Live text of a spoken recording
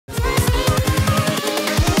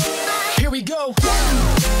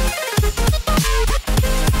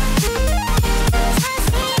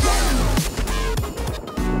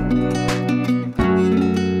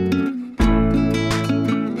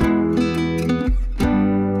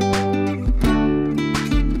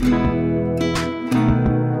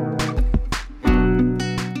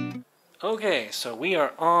So we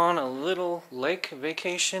are on a little lake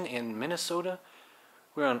vacation in Minnesota.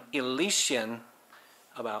 We're on Elysian,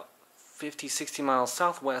 about 50-60 miles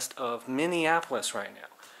southwest of Minneapolis right now.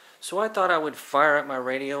 So I thought I would fire up my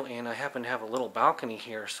radio, and I happen to have a little balcony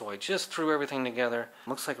here, so I just threw everything together.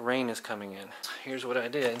 Looks like rain is coming in. Here's what I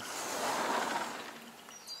did.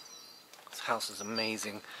 This house is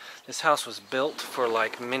amazing. This house was built for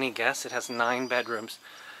like mini guests. It has 9 bedrooms.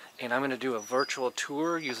 And I'm going to do a virtual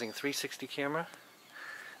tour using a 360 camera.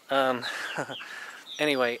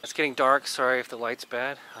 Anyway, it's getting dark. Sorry if the light's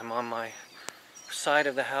bad. I'm on my side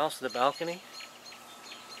of the house, the balcony.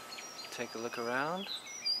 Take a look around.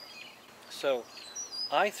 So,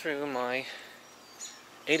 I threw my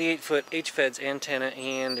 88-foot H-Feds antenna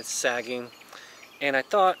and it's sagging. And I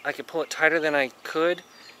thought I could pull it tighter than I could.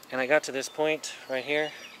 And I got to this point right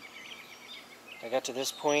here. I got to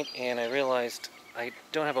this point and I realized I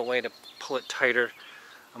don't have a way to pull it tighter.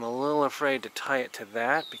 I'm a little afraid to tie it to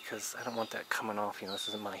that because I don't want that coming off. You know, this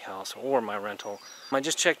isn't my house or my rental. I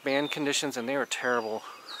just checked band conditions and they were terrible.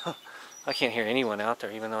 I can't hear anyone out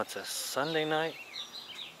there even though it's a Sunday night.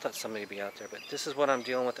 I thought somebody would be out there, but this is what I'm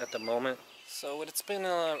dealing with at the moment. So it's been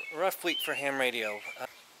a rough week for ham radio.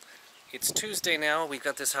 It's Tuesday now. We've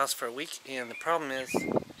got this house for a week and the problem is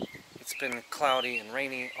it's been cloudy and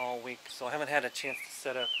rainy all week, so I haven't had a chance to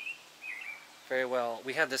set up very well.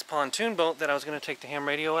 We had this pontoon boat that I was going to take the ham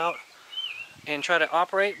radio out and try to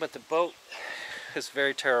operate, but the boat is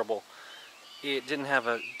very terrible. It didn't have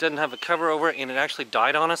a cover over it, and it actually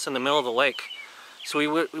died on us in the middle of the lake.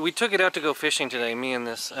 So we took it out to go fishing today, me and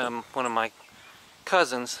this one of my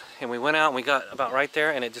cousins, and we went out and we got about right there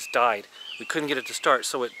and it just died. We couldn't get it to start,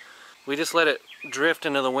 so we just let it drift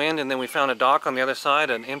into the wind, and then we found a dock on the other side,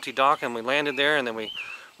 an empty dock, and we landed there, and then we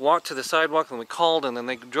walked to the sidewalk and we called, and then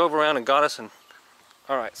they drove around and got us. And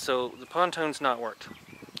alright, so the pontoon's not worked.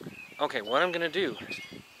 Okay, what I'm gonna do,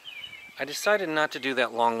 I decided not to do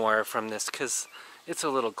that long wire from this because it's a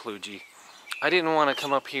little kludgy. I didn't want to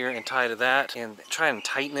come up here and tie to that and try and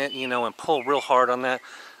tighten it, you know, and pull real hard on that.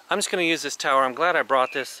 I'm just gonna use this tower. I'm glad I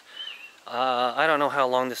brought this. I don't know how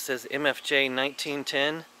long this is, MFJ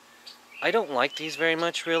 1910. I don't like these very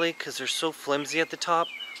much really because they're so flimsy at the top,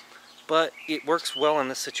 but it works well in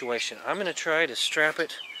this situation. I'm going to try to strap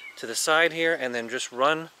it to the side here and then just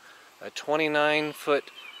run a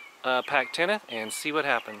 29-foot pack antenna and see what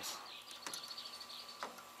happens.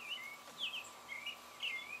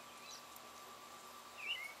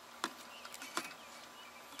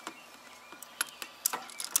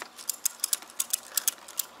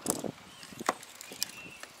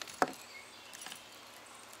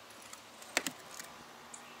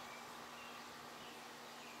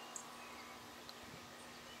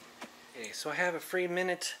 Okay, so I have a free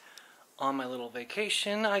minute on my little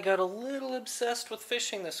vacation. I got a little obsessed with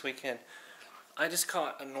fishing this weekend. I just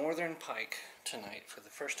caught a northern pike tonight for the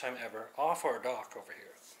first time ever off our dock over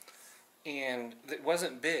here. And it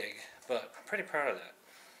wasn't big, but I'm pretty proud of that.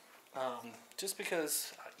 Just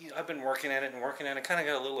because I've been working at it, kind of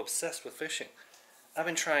got a little obsessed with fishing. I've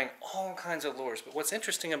been trying all kinds of lures, but what's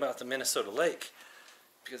interesting about the Minnesota lake,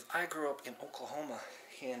 because I grew up in Oklahoma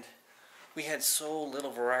and we had so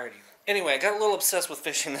little variety. Anyway, I got a little obsessed with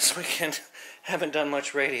fishing this weekend. Haven't done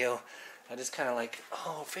much radio. I just kind of like,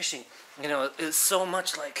 oh, fishing. You know, it's so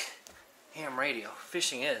much like ham radio.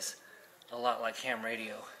 Fishing is a lot like ham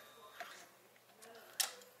radio.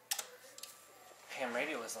 Ham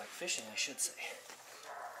radio is like fishing, I should say.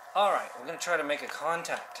 Alright, we're going to try to make a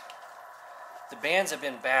contact. The bands have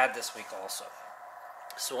been bad this week also.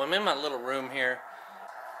 So I'm in my little room here.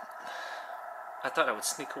 I thought I would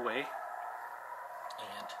sneak away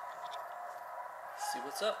and see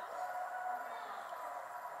what's up.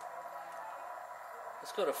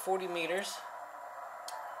 Let's go to 40 meters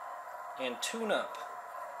and tune up.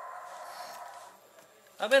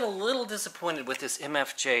 I've been a little disappointed with this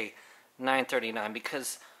MFJ 939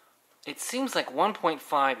 because it seems like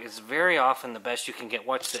 1.5 is very often the best you can get.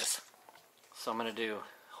 Watch this. So I'm going to do,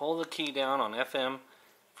 hold the key down on FM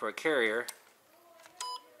for a carrier.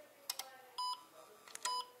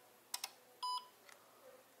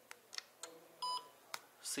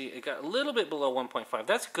 See, it got a little bit below 1.5.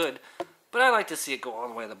 That's good, but I like to see it go all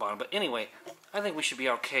the way to the bottom. But anyway, I think we should be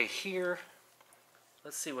okay here.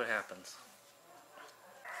 Let's see what happens.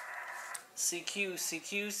 CQ,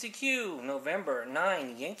 CQ, CQ. November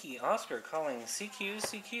 9, Yankee Oscar calling CQ,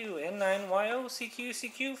 CQ, N9YO, CQ,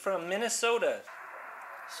 CQ from Minnesota.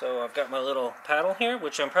 So I've got my little paddle here,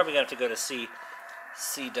 which I'm probably going to have to go to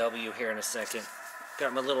CW here in a second.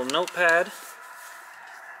 Got my little notepad.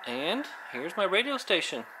 And here's my radio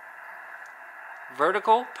station.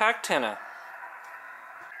 Vertical pack antenna.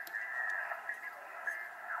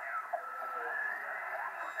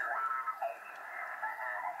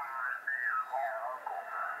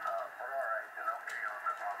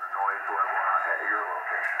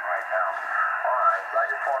 All right, I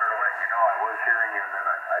just wanted to let you know I was hearing you, and then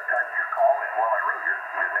I typed your call in. Well, I wrote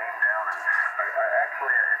your name down, and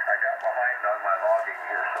I got behind on my logging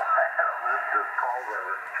here, so I had a list of calls I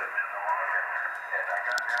was putting in the log, and I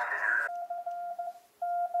got down to your.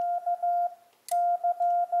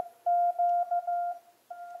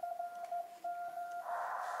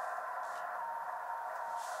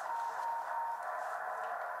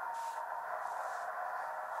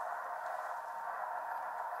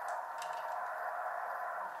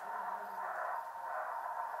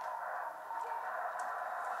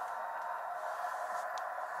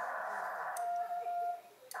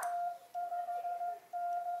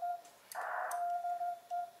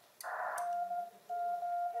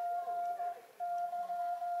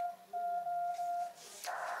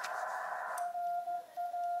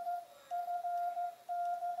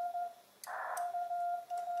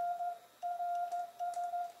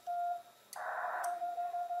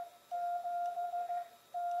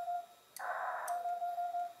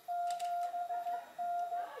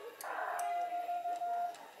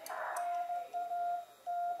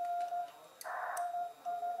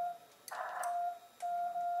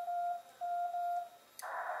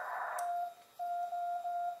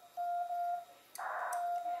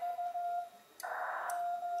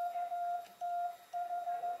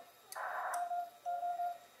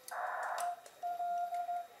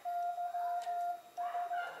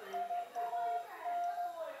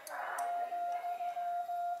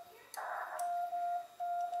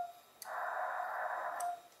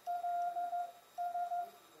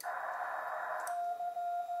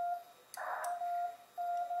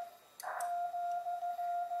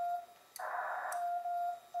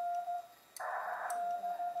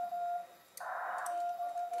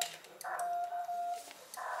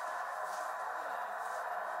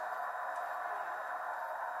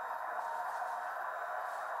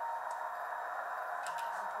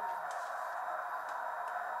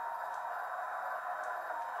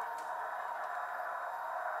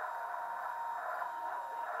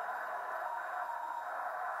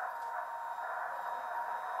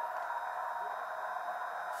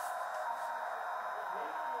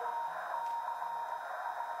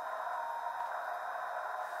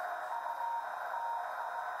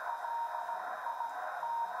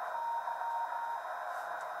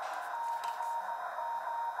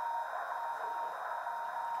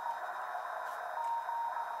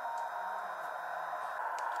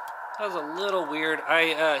 That was a little weird.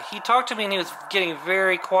 He talked to me and he was getting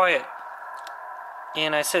very quiet.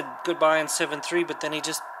 And I said goodbye in 7-3, but then he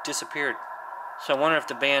just disappeared. So I wonder if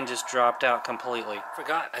the band just dropped out completely.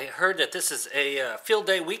 Forgot, I heard that this is a field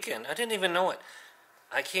day weekend. I didn't even know it.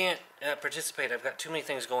 I can't participate. I've got too many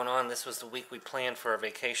things going on. This was the week we planned for a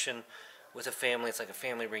vacation with a family. It's like a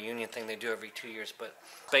family reunion thing they do every 2 years. But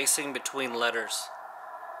spacing between letters.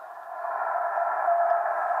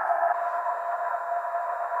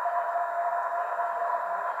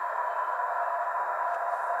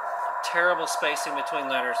 Terrible spacing between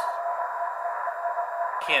letters.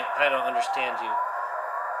 I don't understand you.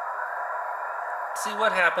 See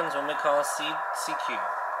what happens when we call a CQ.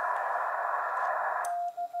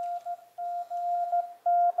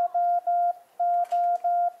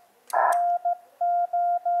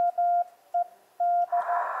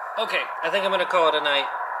 Okay, I think I'm going to call it a night.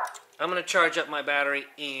 I'm going to charge up my battery,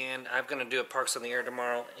 and I'm going to do a Parks on the Air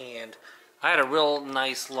tomorrow. And I had a real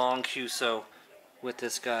nice long QSO with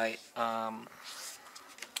this guy, and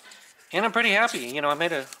I'm pretty happy. You know, I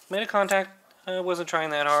made a contact. I wasn't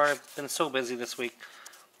trying that hard. I've been so busy this week.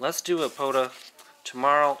 Let's do a POTA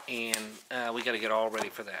tomorrow, and we got to get all ready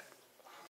for that.